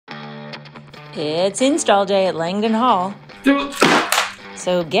It's install day at Langdon Hall.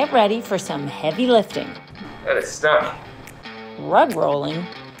 So get ready for some heavy lifting. That is stunning. Rug rolling,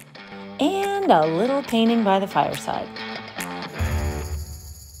 and a little painting by the fireside.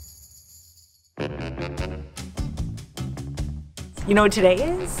 You know what today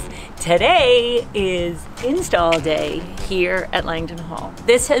is? Today is install day here at Langdon Hall.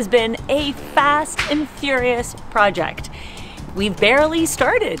 This has been a fast and furious project. We've barely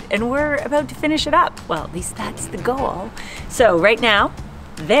started and we're about to finish it up. Well, at least that's the goal. So right now,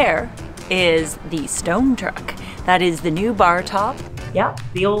 there is the stone truck. That is the new bar top. Yep,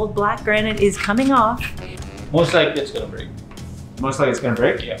 the old black granite is coming off. Most likely it's gonna break. Most likely it's gonna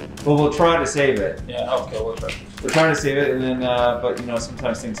break? Yeah. Well, we'll try to save it. Yeah, okay, we'll try. We're trying to save it, and then, but you know,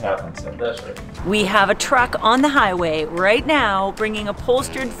 sometimes things happen, so. That's right. We have a truck on the highway right now bringing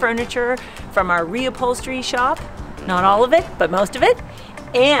upholstered furniture from our reupholstery shop. Not all of it, but most of it.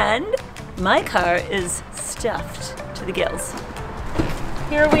 And my car is stuffed to the gills.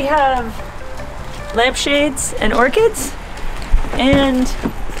 Here we have lampshades and orchids. And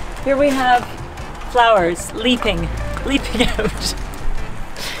here we have flowers leaping out.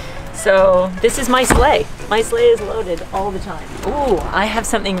 So this is my sleigh. My sleigh is loaded all the time. Ooh, I have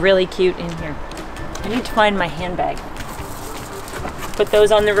something really cute in here. I need to find my handbag. Put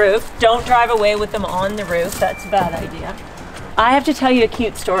those on the roof. Don't drive away with them on the roof. That's a bad idea. I have to tell you a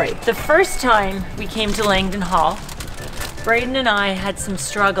cute story. The first time we came to Langdon Hall, Braden and I had some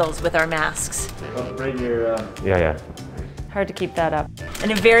struggles with our masks. Oh, right here, Yeah. Hard to keep that up.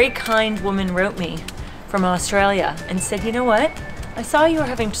 And a very kind woman wrote me from Australia and said, you know what? I saw you were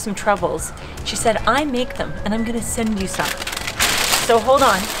having some troubles. She said, I make them and I'm gonna send you some. So hold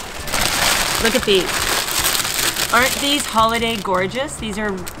on. Look at these. Aren't these holiday gorgeous? These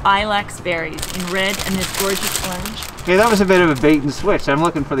are ilex berries in red and this gorgeous orange. Okay, that was a bit of a bait and switch. I'm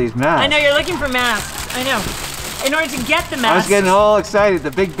looking for these masks. I know, you're looking for masks. I know. In order to get the masks. I was getting all excited,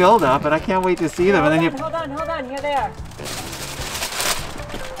 the big build up, and I can't wait to see them. Hold and on, then hold on, here they are.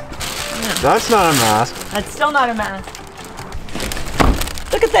 That's not a mask. That's still not a mask.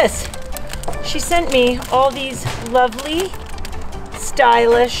 Look at this. She sent me all these lovely,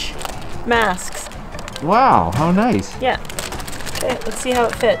 stylish masks. Wow, how nice. Yeah. Okay, let's see how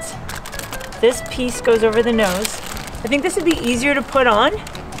it fits. This piece goes over the nose. I think this would be easier to put on.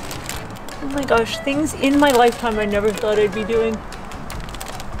 Oh my gosh, things in my lifetime I never thought I'd be doing.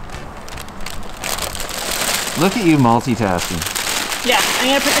 Look at you multitasking. Yeah, I'm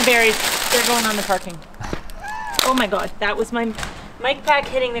gonna put the berries. They're going on the parking. Oh my god, that was my mic pack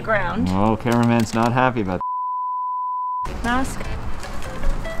hitting the ground. Oh, cameraman's not happy about Mask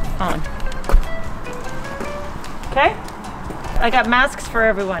on. Okay? I got masks for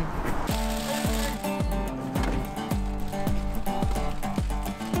everyone.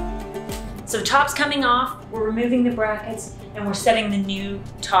 So the top's coming off, we're removing the brackets, and we're setting the new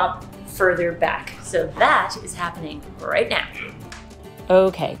top further back. So that is happening right now.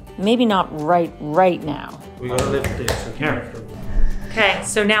 Okay, maybe not right now. We gotta lift this so camera. Okay,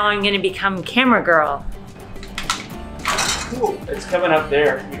 so now I'm gonna become camera girl. Ooh, it's coming up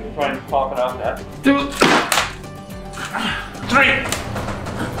there. We can try and pop it off that. 2, 3.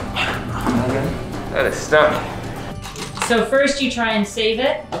 That is stunning. So first you try and save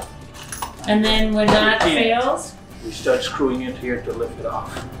it, and then when that fails, We start screwing it here to lift it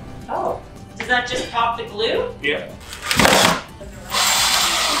off. oh, does that just pop the glue? Yeah.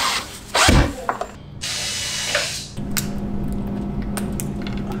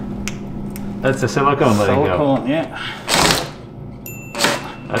 That's the silicone letting go. Silicone, yeah.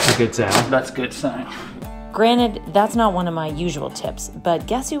 That's a good sound. That's a good sign. Granted, that's not one of my usual tips, but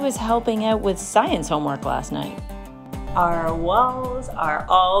guess who was helping out with science homework last night? Our walls are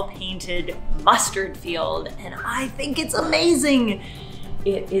all painted mustard field, and I think it's amazing.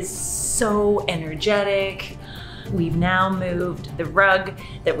 It is so energetic. We've now moved the rug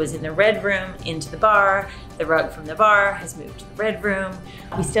that was in the red room into the bar. The rug from the bar has moved to the red room.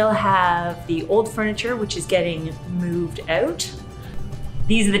 We still have the old furniture, which is getting moved out.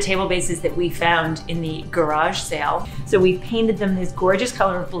 These are the table bases that we found in the garage sale. So we painted them this gorgeous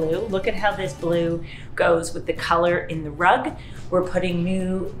color of blue. Look at how this blue goes with the color in the rug. We're putting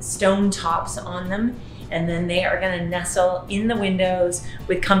new stone tops on them, and then they are gonna nestle in the windows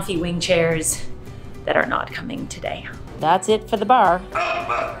with comfy wing chairs that are not coming today. That's it for the bar.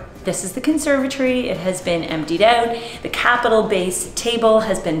 This is the conservatory. It has been emptied out. The capital base table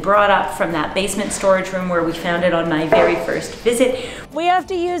has been brought up from that basement storage room where we found it on my very first visit. We have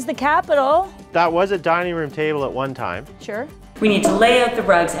to use the capital. That was a dining room table at one time. Sure. We need to lay out the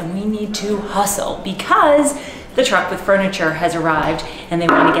rugs and we need to hustle because the truck with furniture has arrived and they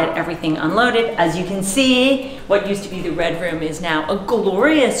want to get everything unloaded. As you can see, what used to be the red room is now a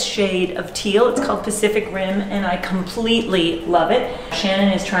glorious shade of teal. It's called Pacific Rim and I completely love it.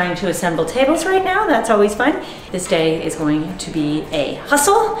 Shannon is trying to assemble tables right now. That's always fun. This day is going to be a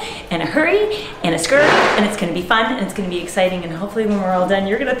hustle and a hurry and a skirt, and it's going to be fun and it's going to be exciting, and hopefully when we're all done,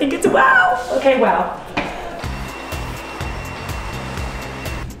 you're going to think it's wow. Okay, wow.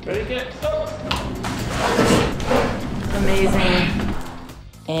 Ready, get, go. Amazing.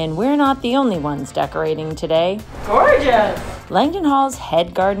 And we're not the only ones decorating today. Gorgeous. Langdon Hall's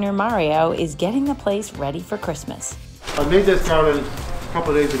head gardener Mario is getting the place ready for Christmas. I made this garden a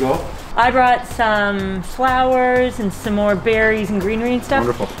couple of days ago. I brought some flowers and some more berries and greenery and stuff.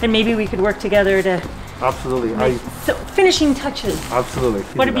 Wonderful. And maybe we could work together to Absolutely. so finishing touches. Absolutely.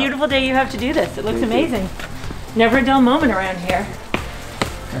 What a beautiful day you have to do this. It looks amazing. Never a dull moment around here.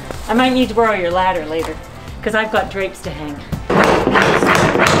 I might need to borrow your ladder later because I've got drapes to hang.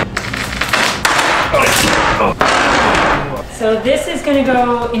 So this is going to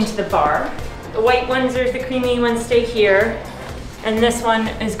go into the bar. The white ones or the creamy ones stay here. And this one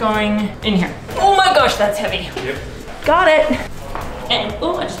is going in here. Oh my gosh, that's heavy. Yep. Got it. And,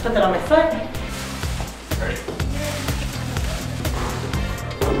 oh, I just put that on my foot. Ready.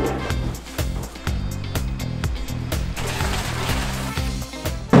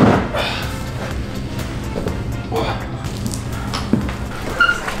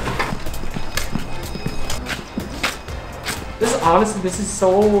 Honestly, this is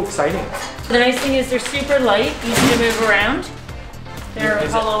so exciting. The nice thing is they're super light, easy to move around. They're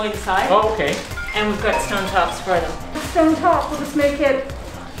hollow inside. Oh, okay. And we've got stone tops for them. The stone top will just make it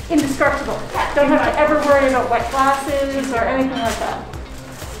indestructible. Don't have to ever worry about wet glasses or anything like that.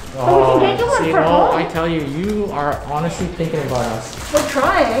 Oh, we can get you one see, for no, home. I tell you, you are honestly thinking about us. We're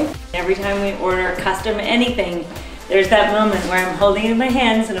trying. Every time we order custom anything, there's that moment where I'm holding it in my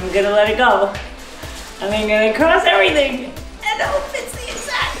hands and I'm gonna let it go. And I'm gonna cross everything and hope it's the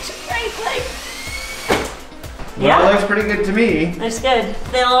exact right place. Well, that looks pretty good to me. That's good.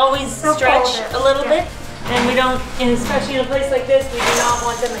 They'll always They'll stretch fold it, a little yeah. bit, and we don't, and especially in a place like this, we do not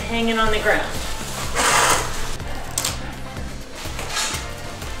want them hanging on the ground.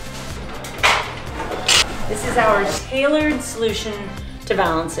 This is our tailored solution to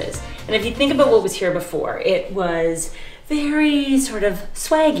valances. And if you think about what was here before, it was very sort of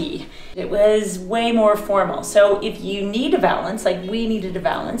swaggy. It was way more formal. So if you need a valance, like we needed a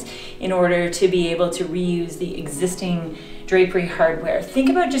valance in order to be able to reuse the existing drapery hardware, think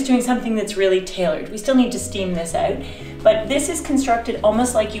about just doing something that's really tailored. We still need to steam this out, but this is constructed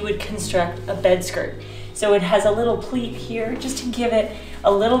almost like you would construct a bed skirt. So it has a little pleat here just to give it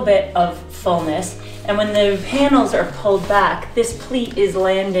a little bit of fullness. And when the panels are pulled back, this pleat is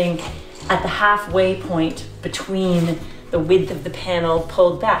landing at the halfway point between the width of the panel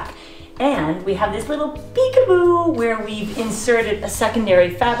pulled back. And we have this little peekaboo where we've inserted a secondary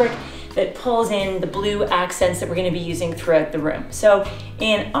fabric that pulls in the blue accents that we're going to be using throughout the room. So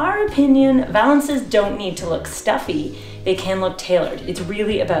in our opinion, valances don't need to look stuffy. They can look tailored. It's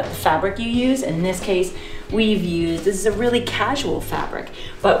really about the fabric you use. In this case, this is a really casual fabric,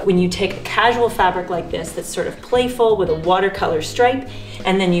 but when you take a casual fabric like this that's sort of playful with a watercolor stripe,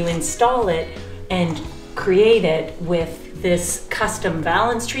 and then you install it and create it with this custom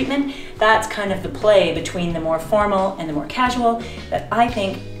valance treatment, that's kind of the play between the more formal and the more casual that I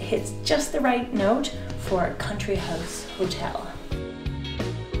think hits just the right note for a country house hotel.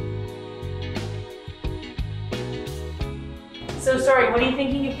 So sorry, what are you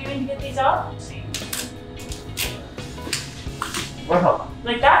thinking of doing to get these off? Wow.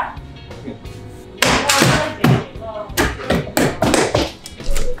 Like that?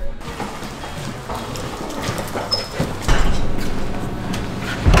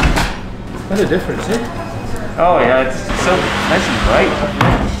 What a difference, eh? Oh yeah, it's so nice and bright.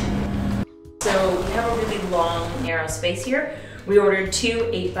 So we have a really long, narrow space here. We ordered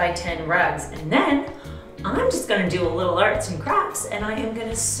 2 8x10 rugs, and then I'm just gonna do a little arts and crafts, and I am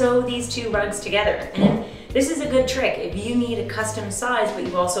gonna sew these 2 rugs together. And this is a good trick. If you need a custom size, but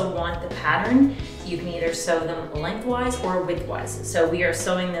you also want the pattern, you can either sew them lengthwise or widthwise. So we are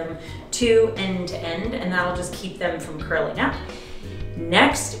sewing them 2 end to end, and that'll just keep them from curling up.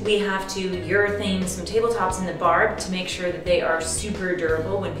 Next, we have to urethane some tabletops in the bar to make sure that they are super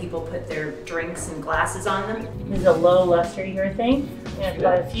durable when people put their drinks and glasses on them. This is a low luster urethane. We have to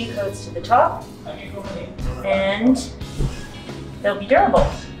apply a few coats to the top, and they'll be durable.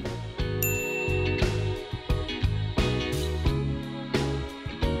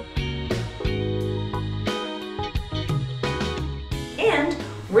 And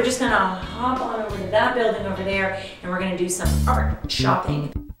we're just gonna hop on over to that building over there, and we're gonna do some art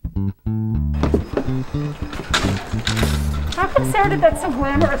shopping. How come Sarah did that so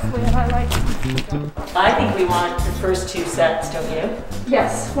glamorously and I like it? I think we want the first 2 sets, don't you?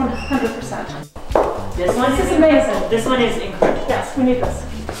 Yes, 100%. This one This is amazing. This one is incredible. Yes, we need this.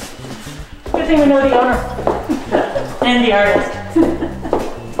 Good thing we know the owner. And the artist.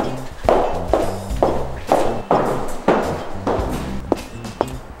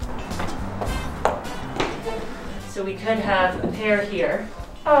 So we could have a pair here.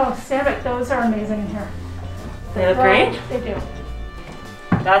 Oh, Savick, those are amazing in here. They look great? They do.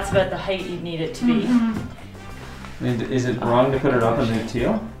 That's about the height you'd need it to be. I mean, is it wrong to put it up in the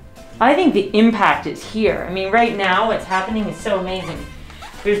teal? I think the impact is here. I mean, right now what's happening is so amazing.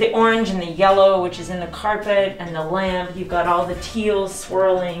 There's the orange and the yellow, which is in the carpet, and the lamp. You've got all the teals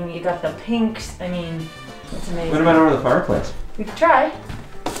swirling. You got the pinks. I mean, it's amazing. What about over the fireplace? We could try.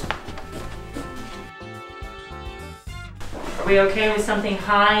 Are we okay with something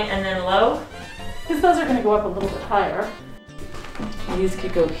high and then low? Because those are going to go up a little bit higher. These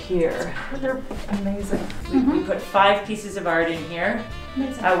could go here. They're amazing. We put 5 pieces of art in here,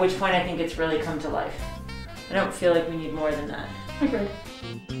 Amazing. at which point I think it's really come to life. I don't feel like we need more than that. Agreed.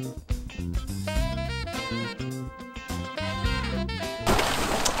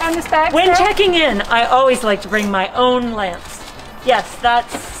 And this bag, When Sarah? checking in, I always like to bring my own lamps. Yes,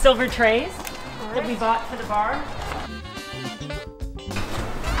 that's silver trays that we bought for the bar.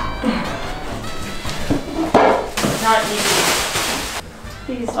 Not easy.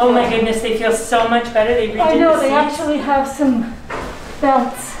 These Oh my goodness, they feel so much better. They redid I know, the they seats. actually have some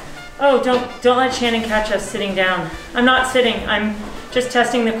belts. Oh, don't let Shannon catch us sitting down. I'm not sitting. I'm just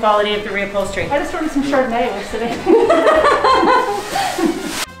testing the quality of the reupholstery. I just ordered some Chardonnay while sitting.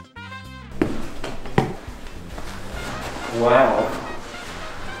 Wow.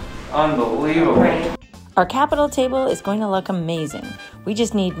 Unbelievable. Right. Our capital table is going to look amazing. We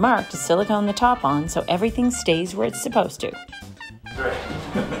just need Mark to silicone the top on so everything stays where it's supposed to.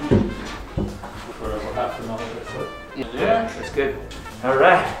 Yeah, that's good. All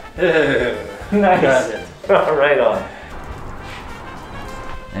right. Nice. All right on.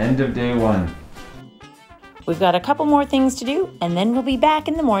 End of day 1. We've got a couple more things to do, and then we'll be back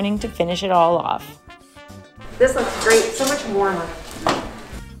in the morning to finish it all off. This looks great, so much warmer.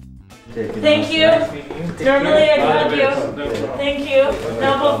 Thank you. Normally I'd hug you. Thank you.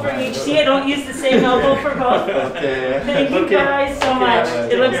 Elbow for each. See, I don't use the same elbow for both. Okay. Thank you guys so much.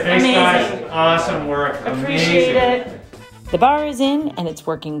 It looks amazing. Awesome work. Appreciate it. The bar is in, and it's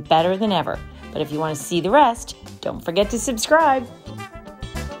working better than ever. But if you want to see the rest, don't forget to subscribe.